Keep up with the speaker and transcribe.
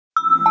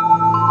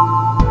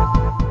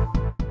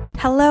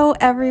Hello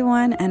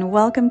everyone, and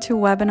welcome to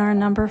webinar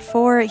number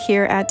 4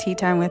 here at Tea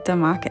Time with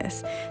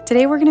Demakis.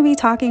 Today we're going to be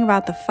talking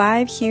about the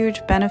 5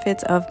 huge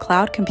benefits of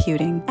cloud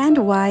computing and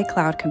why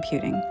cloud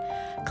computing.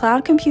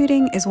 Cloud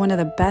computing is one of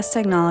the best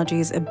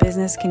technologies a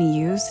business can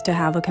use to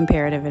have a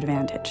comparative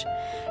advantage.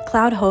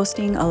 Cloud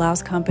hosting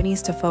allows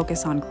companies to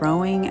focus on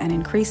growing and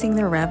increasing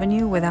their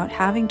revenue without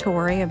having to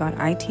worry about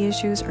IT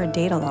issues or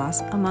data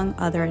loss, among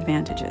other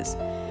advantages.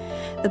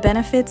 The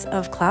benefits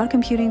of cloud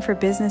computing for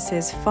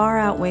businesses far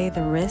outweigh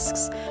the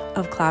risks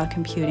of cloud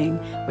computing,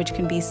 which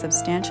can be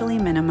substantially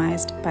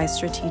minimized by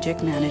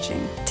strategic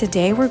managing.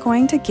 Today, we're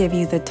going to give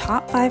you the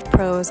top 5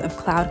 pros of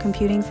cloud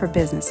computing for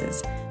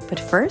businesses. But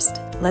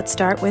first, let's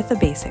start with the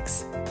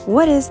basics.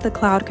 What is the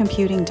cloud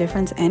computing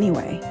difference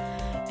anyway?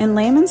 In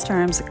layman's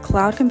terms,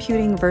 cloud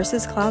computing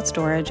versus cloud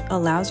storage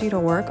allows you to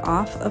work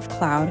off of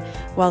cloud,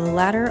 while the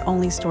latter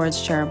only stores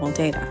shareable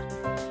data.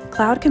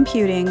 Cloud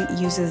computing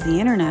uses the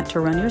internet to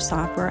run your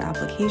software,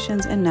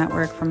 applications, and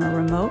network from a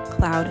remote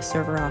cloud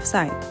server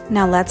offsite.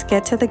 Now let's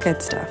get to the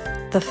good stuff,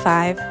 the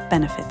 5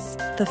 benefits.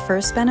 The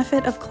first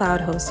benefit of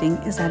cloud hosting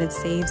is that it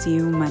saves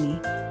you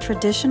money.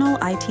 Traditional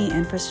IT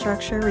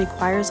infrastructure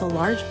requires a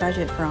large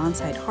budget for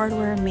on-site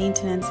hardware,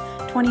 maintenance,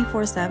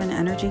 24/7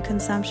 energy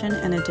consumption,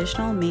 and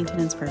additional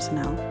maintenance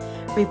personnel.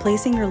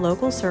 Replacing your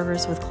local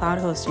servers with cloud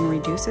hosting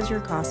reduces your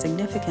costs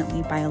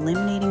significantly by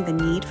eliminating the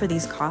need for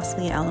these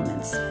costly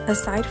elements.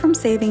 Aside from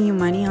saving you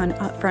money on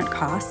upfront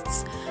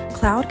costs,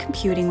 cloud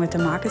computing with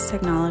Demakis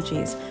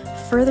Technologies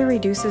further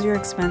reduces your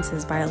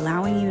expenses by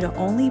allowing you to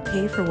only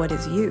pay for what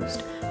is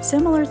used,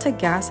 similar to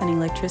gas and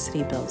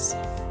electricity bills.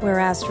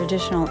 Whereas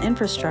traditional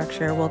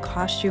infrastructure will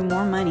cost you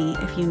more money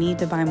if you need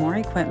to buy more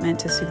equipment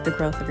to suit the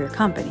growth of your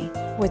company.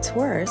 What's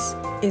worse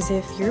is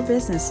if your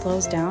business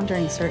slows down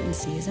during certain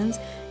seasons,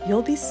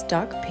 you'll be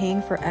stuck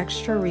paying for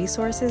extra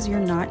resources you're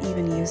not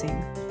even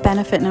using.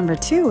 Benefit number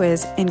 2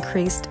 is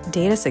increased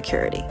data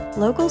security.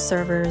 Local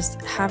servers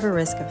have a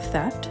risk of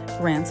theft,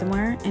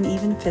 ransomware, and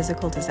even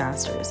physical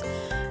disasters.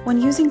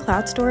 When using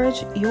cloud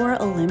storage, you are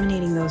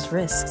eliminating those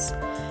risks.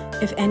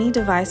 If any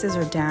devices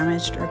are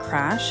damaged or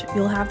crash,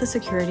 you'll have the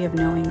security of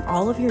knowing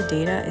all of your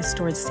data is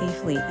stored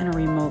safely in a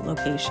remote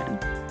location.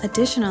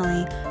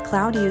 Additionally,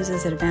 cloud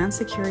uses advanced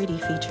security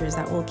features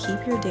that will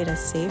keep your data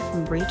safe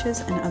from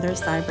breaches and other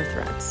cyber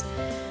threats.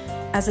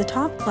 As a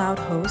top cloud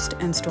host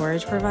and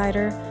storage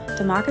provider,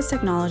 Demakis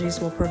Technologies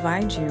will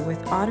provide you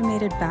with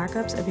automated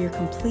backups of your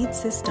complete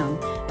system,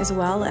 as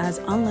well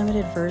as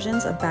unlimited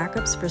versions of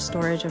backups for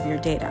storage of your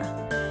data.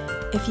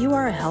 If you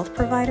are a health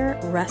provider,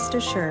 rest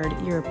assured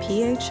your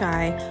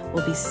PHI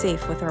will be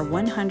safe with our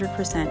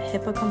 100%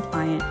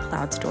 HIPAA-compliant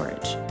cloud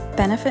storage.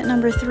 Benefit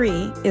number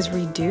 3 is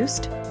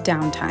reduced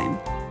downtime.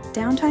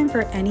 Downtime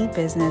for any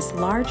business,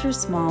 large or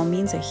small,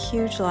 means a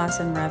huge loss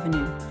in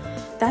revenue.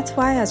 That's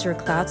why, as your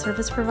cloud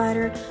service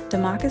provider,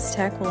 Demakis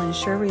Tech will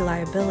ensure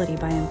reliability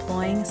by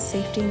employing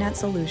safety net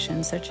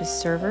solutions such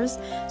as servers,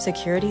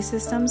 security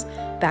systems,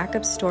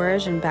 backup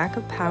storage, and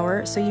backup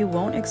power so you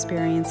won't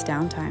experience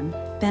downtime.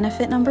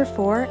 Benefit number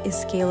 4 is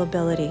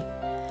scalability.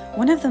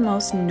 One of the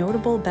most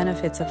notable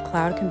benefits of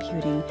cloud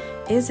computing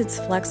is its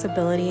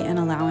flexibility and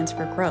allowance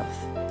for growth.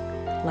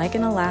 Like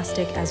an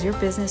elastic, as your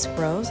business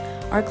grows,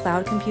 our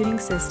cloud computing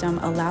system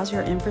allows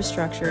your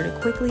infrastructure to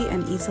quickly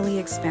and easily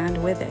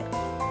expand with it.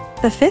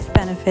 The 5th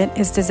benefit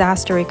is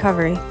disaster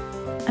recovery.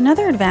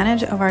 Another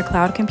advantage of our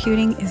cloud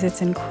computing is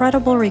its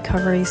incredible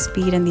recovery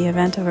speed in the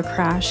event of a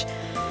crash.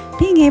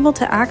 Being able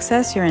to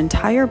access your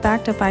entire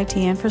backed-up IT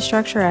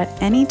infrastructure at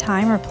any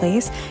time or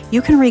place,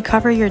 you can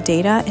recover your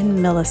data in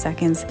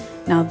milliseconds.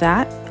 Now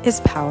that is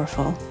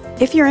powerful.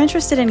 If you're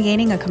interested in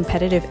gaining a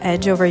competitive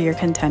edge over your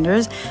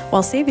contenders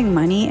while saving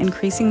money,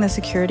 increasing the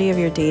security of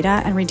your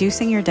data, and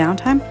reducing your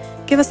downtime,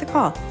 give us a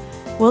call.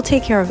 We'll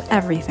take care of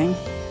everything.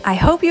 I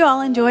hope you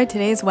all enjoyed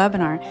today's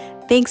webinar.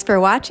 Thanks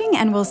for watching,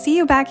 and we'll see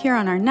you back here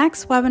on our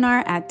next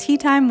webinar at Tea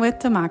Time with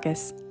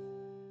Demakis.